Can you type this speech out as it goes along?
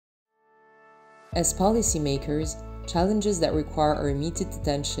As policymakers, challenges that require our immediate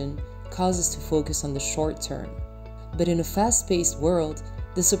attention cause us to focus on the short term. But in a fast-paced world,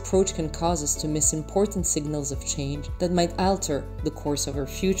 this approach can cause us to miss important signals of change that might alter the course of our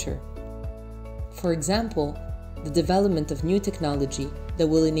future. For example, the development of new technology that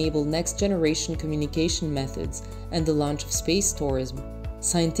will enable next-generation communication methods and the launch of space tourism,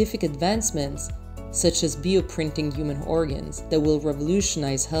 scientific advancements such as bioprinting human organs that will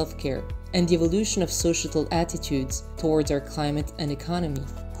revolutionize healthcare, and the evolution of societal attitudes towards our climate and economy.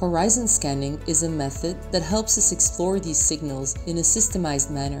 Horizon scanning is a method that helps us explore these signals in a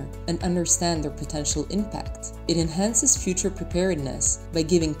systemized manner and understand their potential impact. It enhances future preparedness by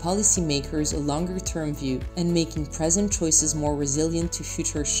giving policymakers a longer-term view and making present choices more resilient to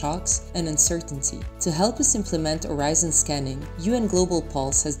future shocks and uncertainty. To help us implement horizon scanning, UN Global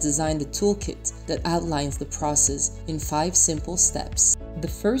Pulse has designed a toolkit that outlines the process in 5 simple steps. The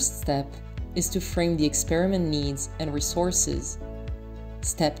first step is to frame the experiment needs and resources.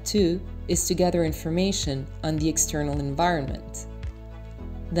 Step 2 is to gather information on the external environment.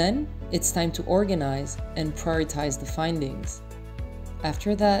 Then, it's time to organize and prioritize the findings.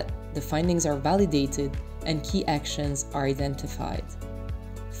 After that, the findings are validated and key actions are identified.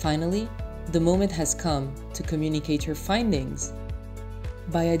 Finally, the moment has come to communicate your findings.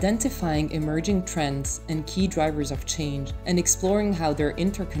 By identifying emerging trends and key drivers of change and exploring how they're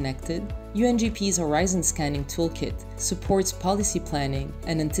interconnected, UNGP's Horizon Scanning Toolkit supports policy planning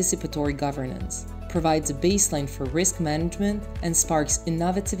and anticipatory governance, provides a baseline for risk management, and sparks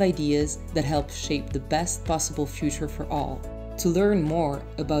innovative ideas that help shape the best possible future for all. To learn more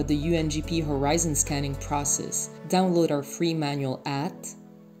about the UNGP Horizon Scanning process, download our free manual at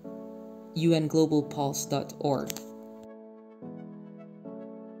unglobalpulse.org.